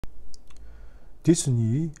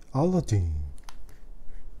Disney Aladdin.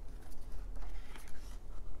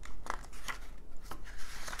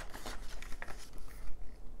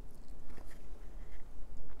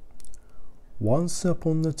 Once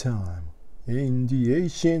upon a time, in the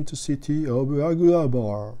ancient city of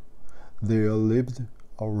Agrabah, there lived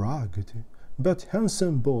a rugged but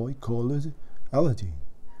handsome boy called Aladdin.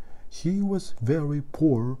 He was very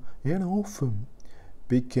poor and often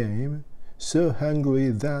became so hungry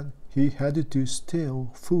that he had to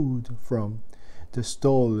steal food from the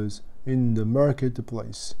stalls in the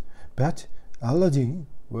marketplace. But Aladdin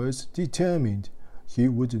was determined he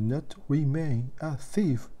would not remain a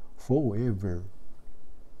thief forever.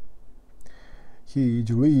 He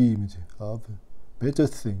dreamed of better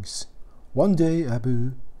things. One day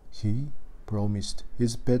he promised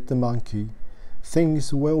his pet monkey,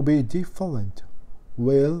 things will be different.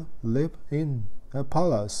 We'll live in a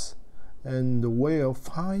palace and wear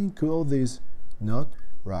fine clothes, not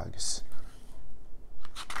rags.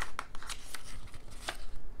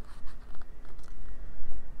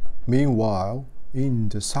 Meanwhile, in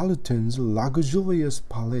the Sultan's luxurious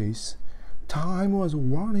palace, time was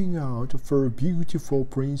running out for beautiful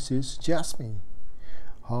Princess Jasmine.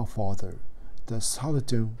 Her father, the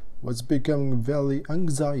Sultan, was becoming very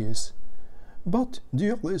anxious. But,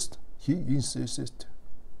 dearest, he insisted,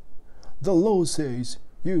 the law says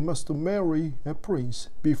you must marry a prince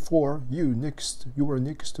before your next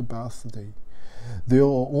birthday. There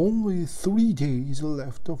are only 3 days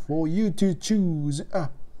left for you to choose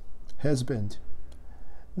a husband.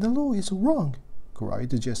 The law is wrong,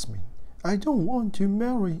 cried Jasmine. I don't want to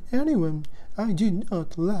marry anyone I do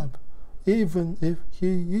not love, even if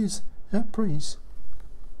he is a prince.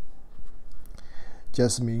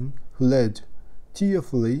 Jasmine fled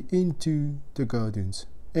tearfully into the gardens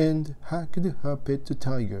and hugged her pet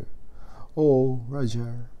tiger. Oh,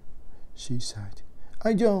 Raja, she sighed,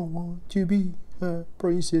 I don't want to be a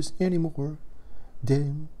princess anymore.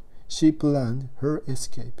 Then she planned her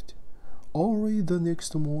escape. Early the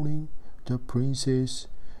next morning, the princess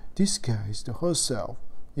disguised herself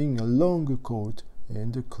in a long coat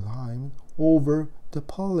and climbed over the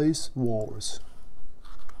palace walls.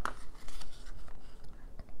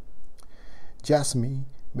 Jasmine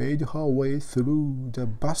made her way through the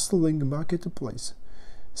bustling marketplace.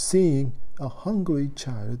 Seeing a hungry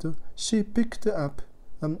child, she picked up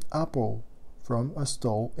an apple from a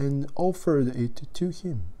stall and offered it to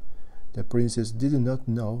him. The princess did not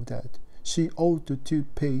know that she ought to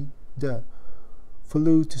pay the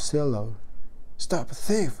fruit seller. Stop,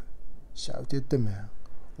 thief! Shouted the man,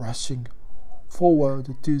 rushing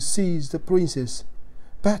forward to seize the princess.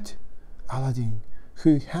 But Aladdin,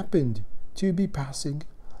 who happened to be passing,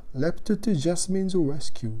 leapt to Jasmine's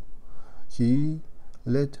rescue. He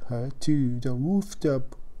led her to the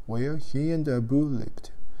rooftop where he and Abu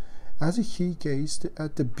lived. As he gazed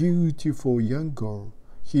at the beautiful young girl,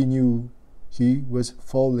 he knew he was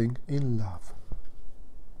falling in love.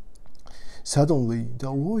 Suddenly, the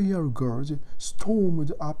royal guard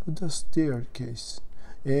stormed up the staircase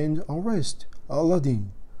and arrested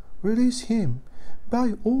Aladdin. Release him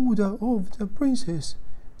by order of the princess,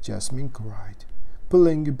 Jasmine cried,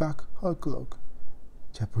 pulling back her cloak.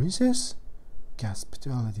 The princess? Gasped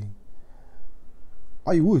Aladdin.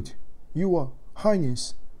 I would, Your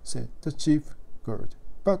Highness, said the chief guard,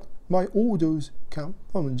 but my orders come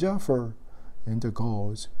from Jafar. And the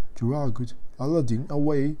guards dragged Aladdin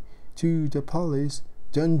away to the palace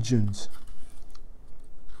dungeons.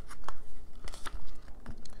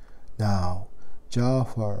 Now,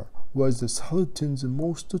 Jafar was the Sultan's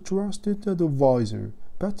most trusted advisor,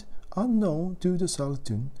 but unknown to the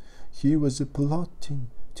Sultan, he was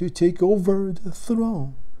plotting to take over the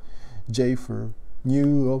throne. Jafar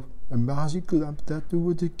knew of a magic lamp that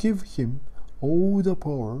would give him all the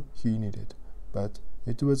power he needed, but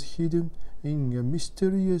it was hidden in a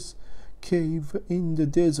mysterious cave in the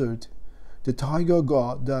desert. The tiger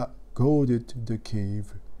god that guarded the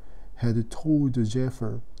cave had told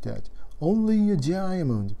Jafar that only a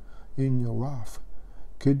diamond in the rough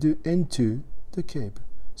could enter the cave,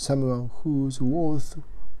 someone whose worth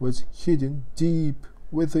was hidden deep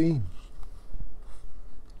within.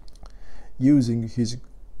 Using his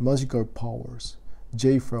magical powers,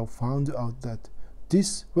 Jafar found out that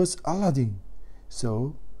this was Aladdin.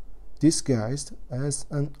 So, disguised as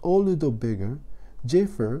an old beggar,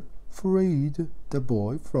 Jafar freed the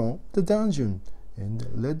boy from the dungeon and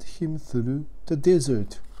led him through the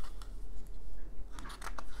desert.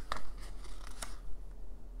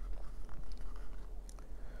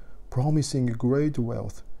 Promising great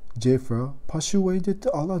wealth, Jafar persuaded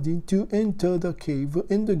Aladdin to enter the cave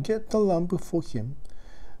and get the lamp for him.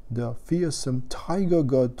 the fearsome tiger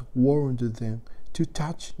god warned them to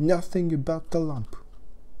touch nothing but the lamp.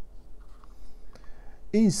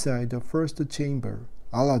 Inside the first chamber,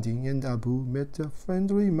 Aladdin and Abu met a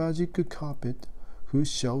friendly magic carpet who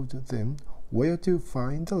showed them where to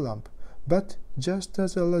find the lamp. But just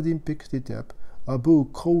as Aladdin picked it up, Abu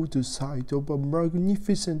caught sight of a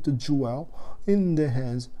magnificent jewel in the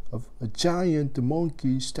hands of a giant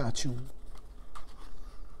monkey statue.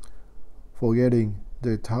 Forgetting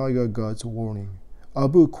the tiger god's warning,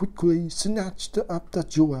 Abu quickly snatched up the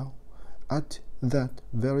jewel. At that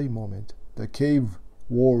very moment, the cave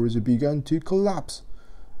walls began to collapse,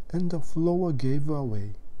 and the floor gave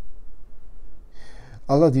way.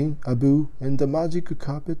 Aladdin, Abu, and the magic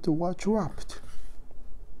carpet were trapped.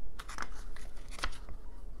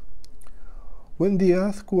 When the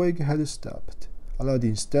earthquake had stopped,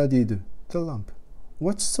 Aladdin studied the lamp.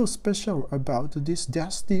 "What's so special about this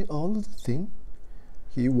dusty old thing?"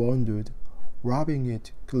 he wondered, rubbing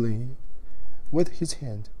it clean with his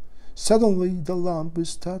hand. Suddenly the lamp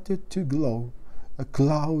started to glow. A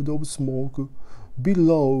cloud of smoke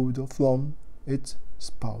billowed from its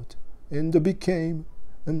spout and became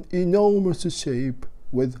an enormous shape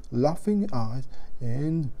with laughing eyes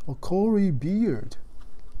and a curly beard.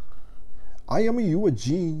 "I am your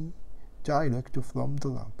genie, direct from the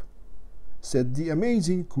lamp," said the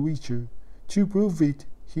amazing creature. To prove it,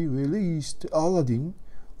 he released Aladdin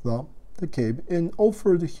from the cave and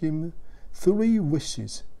offered him 3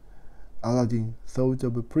 wishes. Aladdin thought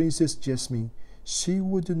of Princess Jasmine. She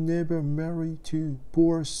would never marry to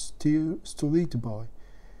poor street boy.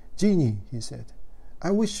 "Genie," he said, "I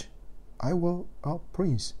wish I were a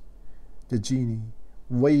prince." The genie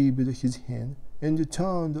waved his hand and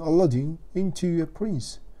turned Aladdin into a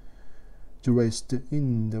prince. Dressed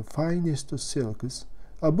in the finest silks,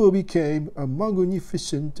 Abu became a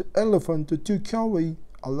magnificent elephant to carry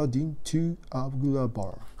Aladdin to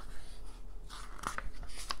Agrabah.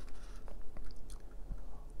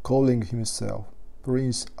 Calling himself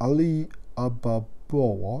Prince Ali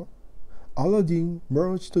Ababawar, Aladdin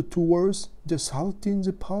marched towards the Sultan's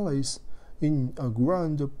palace in a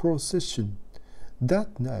grand procession.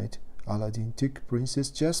 That night, Aladdin took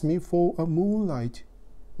Princess Jasmine for a moonlight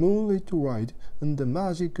ride on the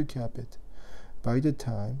magic carpet. By the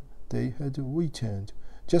time they had returned,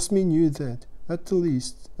 Jasmine knew that at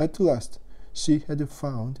last she had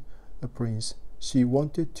found a prince she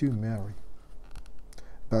wanted to marry.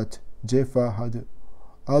 But Jafar had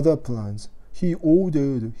other plans. He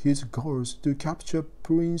ordered his guards to capture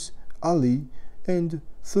Prince Ali and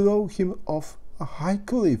throw him off a high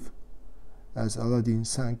cliff. As Aladdin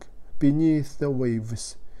sank beneath the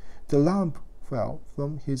waves, the lamp fell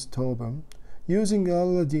from his turban. Using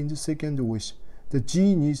Aladdin's second wish, the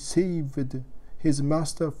genie saved his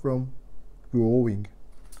master from drowning.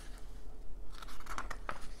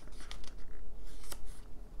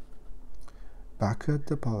 Back at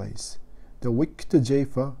the palace, the wicked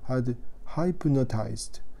Jafar had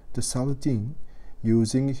hypnotized the Sultan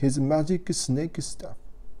using his magic snake staff.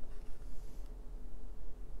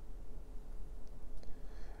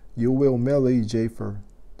 "You will marry Jafar,"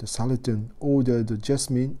 the Sultan ordered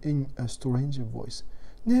Jasmine in a strange voice.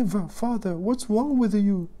 "Never, father. What's wrong with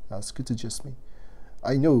you?" asked Jasmine.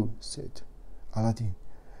 "I know," said Aladdin,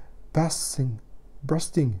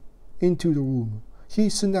 bursting into the room. He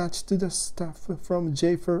snatched the staff from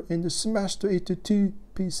Jafar and smashed it to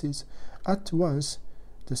pieces. At once,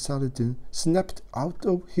 the Sultan snapped out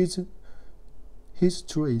of his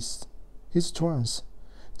trance.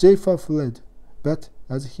 Jafar fled, but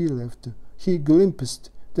as he left, he glimpsed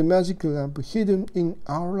the magic lamp hidden in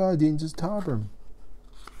Aladdin's turban.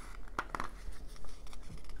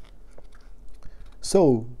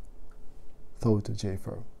 "So," thought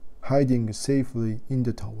Jafar, hiding safely in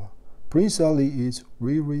the tower, "Prince Ali is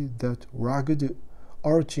really that ragged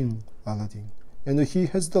urchin Aladdin, and he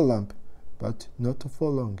has the lamp, but not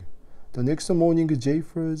for long." The next morning,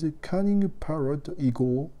 Jafar's cunning parrot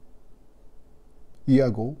Iago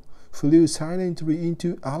flew silently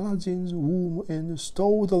into Aladdin's room and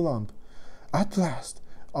stole the lamp. "At last,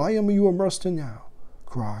 I am your master now,"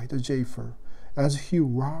 cried Jafar, as he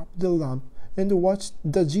rubbed the lamp and watched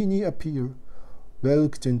the genie appear.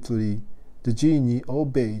 Reluctantly, the genie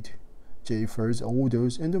obeyed Jafar's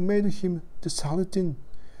orders and made him the Sultan.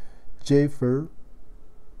 Jafar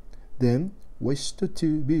then wished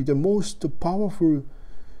to be the most powerful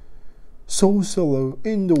sorcerer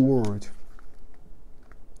in the world.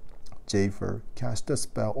 Jafar cast a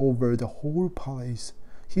spell over the whole palace.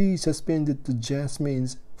 He suspended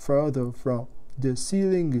Jasmine's father from the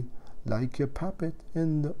ceiling like a puppet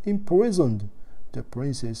and imprisoned the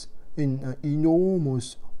princess in an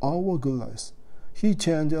enormous hourglass. He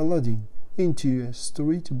turned Aladdin into a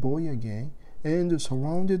street boy again and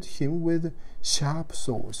surrounded him with sharp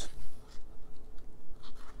swords.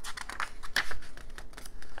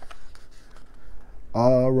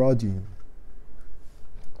 Aladdin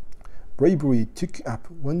bravely took up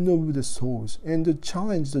one of the swords and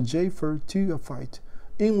challenged Jafar to a fight.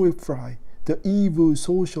 In reply, the evil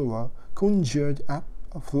sorcerer conjured up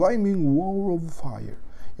a flaming wall of fire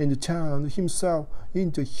and turned himself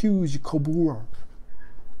into a huge cobra.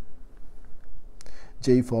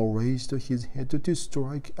 Jafar raised his head to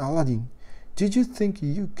strike Aladdin. "Did you think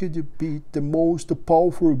you could beat the most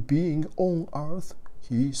powerful being on earth?"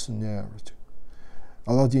 he snarled.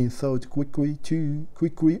 Aladdin thought quickly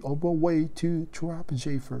of a way to trap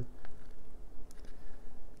Jafar.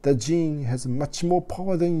 "The jinn has much more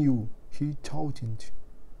power than you," he taunted.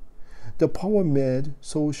 The power-mad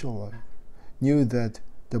sorcerer knew that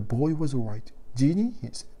the boy was right. "Genie," he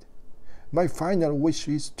said, "my final wish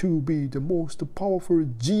is to be the most powerful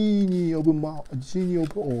genie of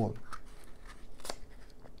all."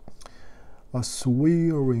 A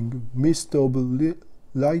swirling mist of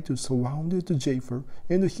light surrounded Jafar,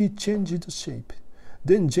 and he changed shape.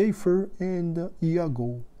 Then Jafar and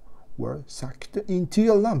Iago were sucked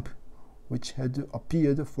into a lamp, which had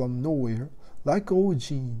appeared from nowhere like a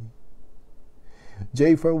genie.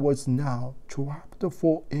 Jafar was now trapped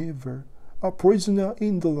forever, a prisoner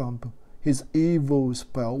in the lamp. His evil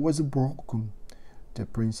spell was broken. The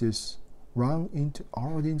princess ran into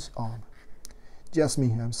Aladdin's arms.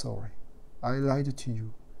 "Jasmine, I'm sorry. I lied to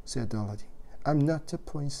you," said Aladdin. "I'm not a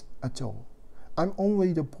prince at all. I'm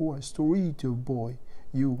only the poor street boy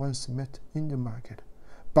you once met in the market.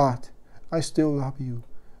 But I still love you,"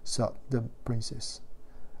 sobbed the princess.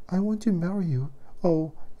 "I want to marry you.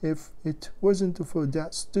 Oh, if it wasn't for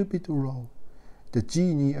that stupid role." The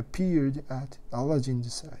genie appeared at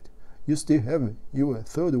Aladdin's side. "You still have your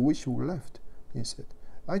third wish left," he said.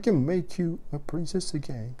 "I can make you a prince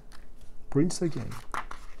again."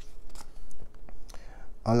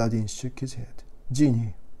 Aladdin shook his head.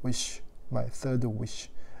 "Genie, my third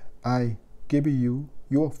wish. I give you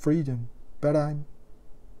your freedom, but I'm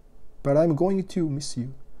going to miss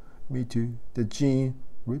you." "Me too," the genie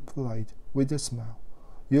replied with a smile.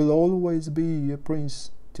 "You'll always be a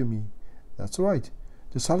prince to me." "That's right,"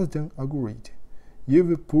 the Sultan agreed.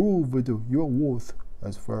 "You've proved your worth.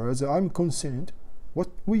 As far as I'm concerned, what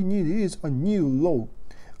we need is a new law.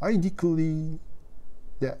 I declare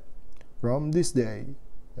that from this day,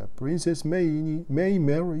 the princess may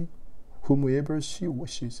marry whomever she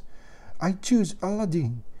wishes." "I choose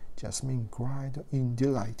Aladdin," Jasmine cried in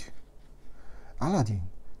delight. Aladdin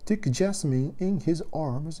took Jasmine in his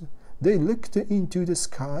arms. They looked into the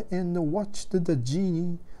sky and watched the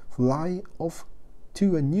genie fly off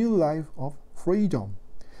to a new life of freedom.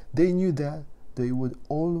 They knew that they would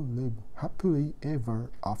all live happily ever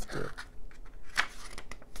after.